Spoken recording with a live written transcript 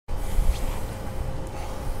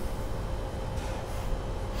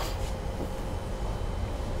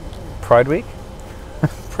Pride Week?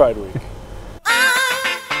 Pride Week.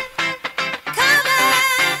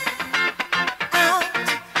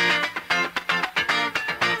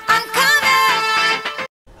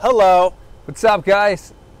 Hello. What's up,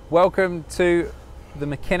 guys? Welcome to the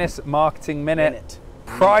McInnes Marketing Minute.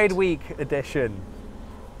 Pride Week edition.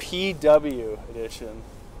 PW edition.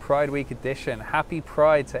 Pride Week edition. Happy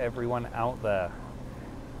Pride to everyone out there.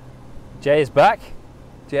 Jay is back.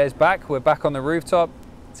 Jay is back. We're back on the rooftop.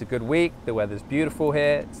 It's a good week. The weather's beautiful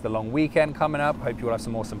here. It's the long weekend coming up. Hope you all have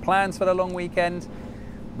some awesome plans for the long weekend.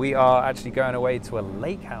 We are actually going away to a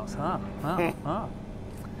lake house, huh?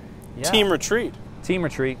 Yeah. Team retreat. Team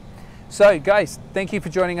retreat. So guys, thank you for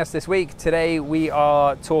joining us this week. Today we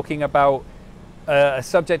are talking about a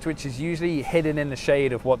subject which is usually hidden in the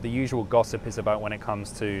shade of what the usual gossip is about when it comes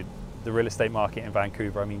to the real estate market in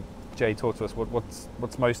Vancouver. I mean, Jay, talk to us.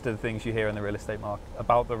 What's most of the things you hear in the real estate market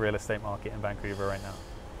about the real estate market in Vancouver right now?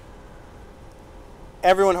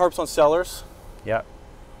 Everyone harps on sellers. Yeah.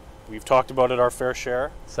 We've talked about it our fair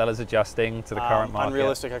share. Sellers adjusting to the current market.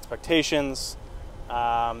 Unrealistic expectations.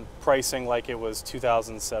 Pricing like it was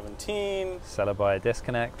 2017. Seller buyer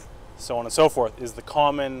disconnect. So on and so forth is the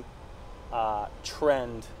common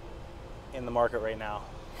trend in the market right now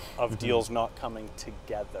of deals not coming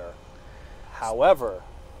together. However,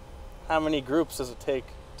 how many groups does it take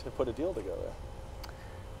to put a deal together?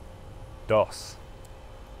 DOS.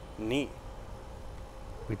 Neat.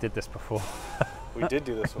 We did this before. We did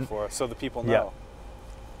do this before, so the people know. Yeah.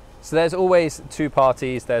 So there's always two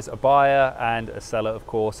parties. There's a buyer and a seller, of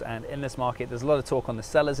course. And in this market, there's a lot of talk on the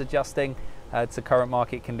sellers adjusting to current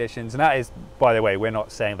market conditions. And that is, by the way, we're not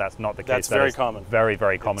saying that's not the case. That's very common. Very,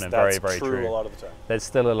 very common and very, very true. That's true a lot of the time. There's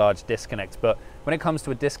still a large disconnect. But when it comes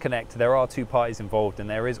to a disconnect, there are two parties involved, and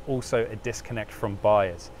there is also a disconnect from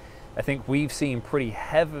buyers. I think we've seen pretty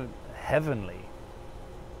heavily,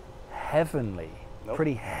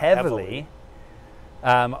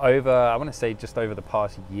 over, I want to say just over the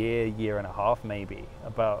past year and a half maybe,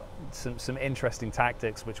 about some interesting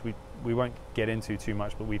tactics which we won't get into too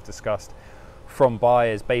much, but we've discussed from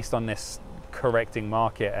buyers based on this correcting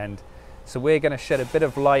market. And so we're going to shed a bit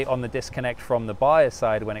of light on the disconnect from the buyer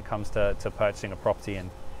side when it comes to purchasing a property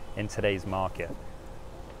in today's market.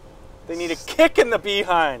 They need a kick in the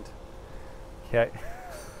behind. Okay.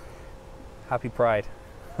 Happy Pride.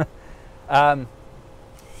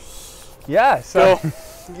 Yeah, so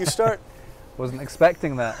you start. Wasn't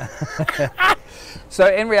expecting that. So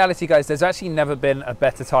in reality, guys, there's actually never been a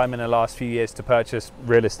better time in the last few years to purchase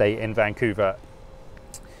real estate in Vancouver.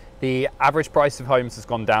 The average price of homes has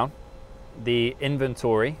gone down. The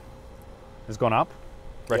inventory has gone up,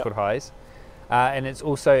 record highs. And it's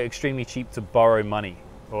also extremely cheap to borrow money,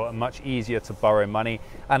 or much easier to borrow money.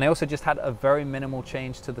 And they also just had a very minimal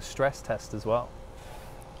change to the stress test as well.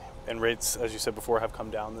 And rates, as you said before, have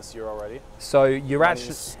come down this year already. So you're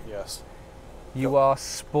actually, yes, you are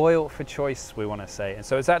spoiled for choice, we want to say. And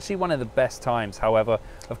so it's actually one of the best times. However,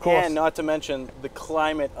 of course, and not to mention the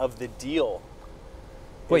climate of the deal.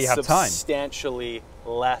 Well, you have time. Substantially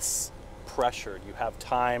less pressured. You have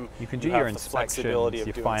time. You can do your inspections, flexibility of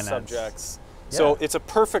your doing finance. Subjects. Yeah. So it's a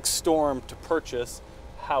perfect storm to purchase.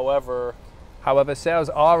 However, sales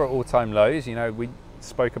are at all-time lows. You know, we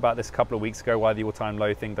spoke about this a couple of weeks ago, why the all-time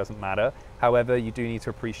low thing doesn't matter. However, you do need to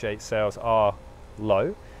appreciate sales are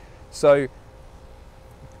low. So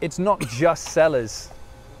it's not just sellers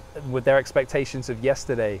with their expectations of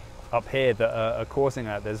yesterday up here that are causing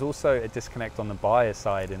that. There's also a disconnect on the buyer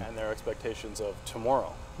side. And their expectations of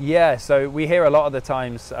tomorrow. Yeah, so we hear a lot of the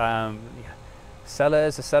times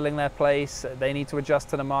sellers are selling their place, they need to adjust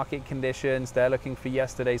to the market conditions, they're looking for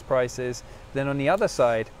yesterday's prices. Then on the other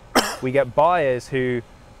side, we get buyers who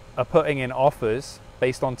are putting in offers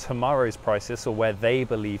based on tomorrow's prices, or where they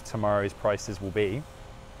believe tomorrow's prices will be.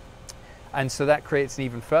 And so that creates an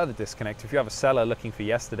even further disconnect. If you have a seller looking for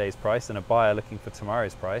yesterday's price and a buyer looking for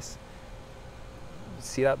tomorrow's price,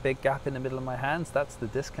 see that big gap in the middle of my hands? That's the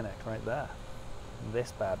disconnect right there.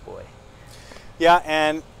 This bad boy. Yeah,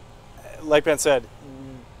 and like Ben said,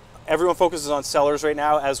 everyone focuses on sellers right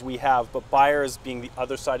now, as we have, but buyers, being the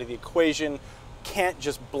other side of the equation, can't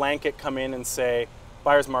just blanket come in and say,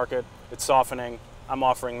 buyer's market, it's softening, I'm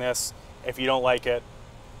offering this. If you don't like it,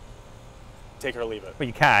 take it or leave it. But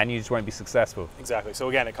you can, you just won't be successful. Exactly. So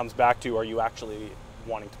again, it comes back to, are you actually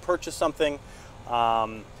wanting to purchase something?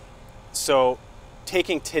 So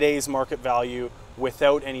taking today's market value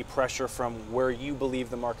without any pressure from where you believe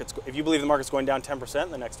the market's, if you believe the market's going down 10%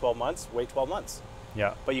 in the next 12 months, wait 12 months.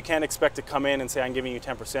 Yeah. But you can't expect to come in and say, I'm giving you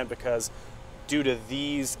 10% because due to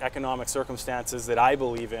these economic circumstances that I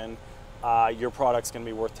believe in, your product's going to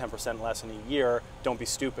be worth 10% less in a year. Don't be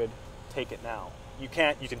stupid. take it now. You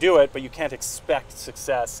can do it, but you can't expect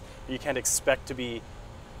success. You can't expect to be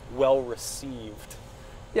well received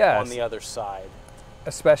on the other side.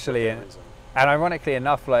 Especially, and ironically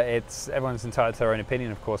enough, like everyone's entitled to their own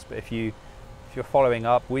opinion, of course, but if you're following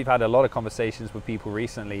up, we've had a lot of conversations with people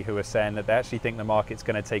recently who are saying that they actually think the market's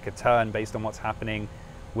going to take a turn based on what's happening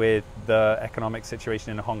with the economic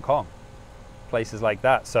situation in Hong Kong, places like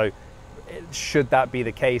that. So should that be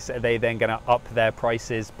the case, are they then going to up their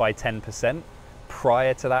prices by 10%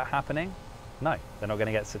 prior to that happening? No, they're not going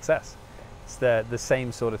to get success. It's the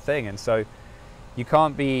same sort of thing. And so you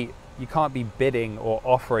can't be bidding or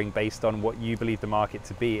offering based on what you believe the market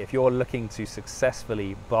to be. If you're looking to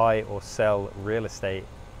successfully buy or sell real estate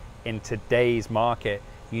in today's market,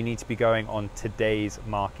 you need to be going on today's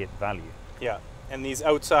market value. Yeah, and these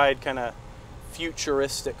outside kind of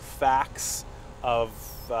futuristic facts of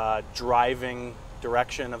driving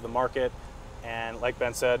direction of the market, and like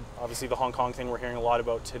Ben said, obviously the Hong Kong thing we're hearing a lot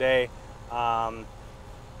about today, a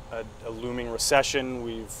looming recession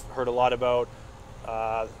we've heard a lot about,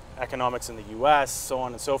 economics in the US, so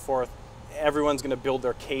on and so forth. Everyone's going to build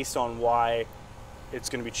their case on why it's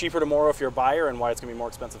going to be cheaper tomorrow if you're a buyer and why it's going to be more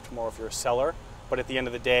expensive tomorrow if you're a seller. But at the end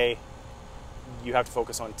of the day, you have to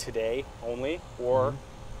focus on today only, or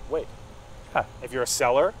wait. If you're a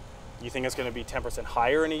seller, you think it's going to be 10%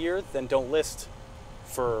 higher in a year, then don't list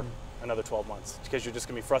for another 12 months, because you're just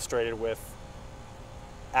going to be frustrated with,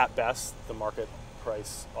 at best, the market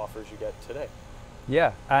price offers you get today.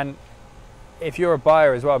 Yeah, and if you're a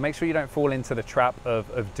buyer as well, make sure you don't fall into the trap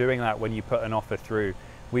of doing that when you put an offer through.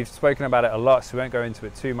 We've spoken about it a lot, so we won't go into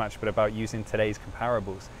it too much, but about using today's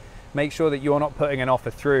comparables. Make sure that you're not putting an offer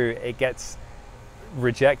through, it gets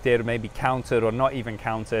rejected or maybe countered or not even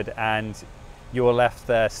countered, and you're left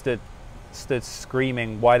there stood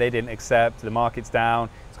screaming why they didn't accept, the market's down,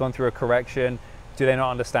 it's gone through a correction. Do they not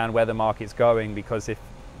understand where the market's going? Because if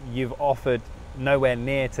you've offered nowhere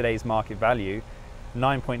near today's market value,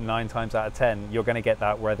 9.9 times out of 10, you're going to get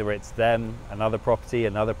that whether it's them, another property,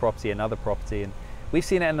 another property, another property. And we've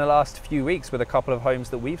seen it in the last few weeks with a couple of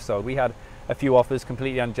homes that we've sold. We had a few offers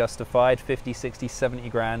completely unjustified, 50, 60, 70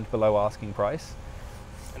 grand below asking price.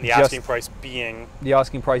 And the asking price being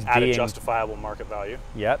at a justifiable market value.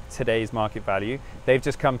 Yep, today's market value. They've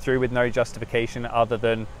just come through with no justification other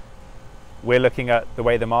than we're looking at the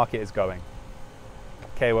way the market is going.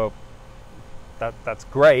 Okay, well, that's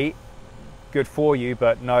great. Good for you,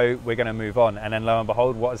 but no, we're going to move on. And then lo and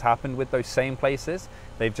behold, what has happened with those same places?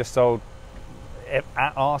 They've just sold at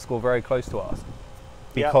ask or very close to ask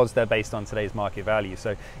because they're based on today's market value.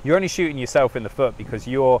 So you're only shooting yourself in the foot, because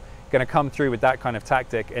you're going to come through with that kind of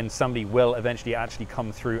tactic and somebody will eventually actually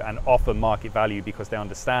come through and offer market value because they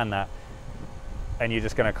understand that, and you're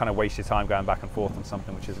just going to kind of waste your time going back and forth on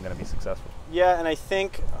something which isn't going to be successful. Yeah, and I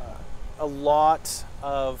think a lot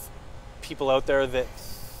of people out there that,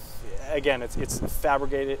 again, it's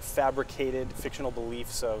fabricated fictional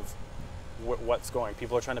beliefs of what's going.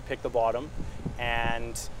 People are trying to pick the bottom,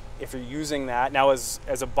 and if you're using that now as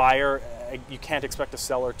a buyer, you can't expect a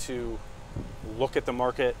seller to look at the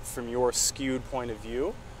market from your skewed point of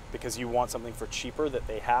view because you want something for cheaper that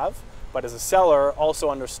they have. But as a seller,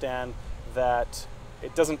 also understand that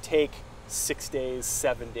it doesn't take 6 days,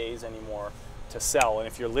 7 days anymore to sell. And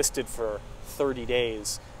if you're listed for 30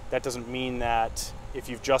 days, that doesn't mean that if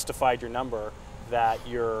you've justified your number that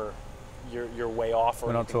you're way off. Or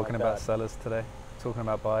we're not talking about sellers today. We're talking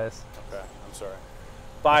about buyers. Okay, I'm sorry.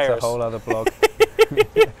 Buyers. That's a whole other blog.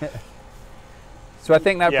 So I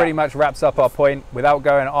think that pretty much wraps up our point without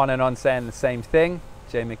going on and on saying the same thing.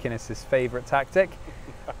 Jay McInnes' favorite tactic.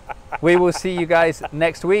 We will see you guys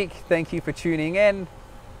next week. Thank you for tuning in.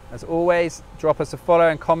 As always, drop us a follow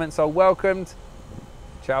and comments are welcomed.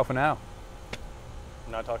 Ciao for now.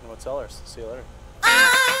 I'm not talking about sellers. See you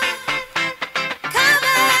later.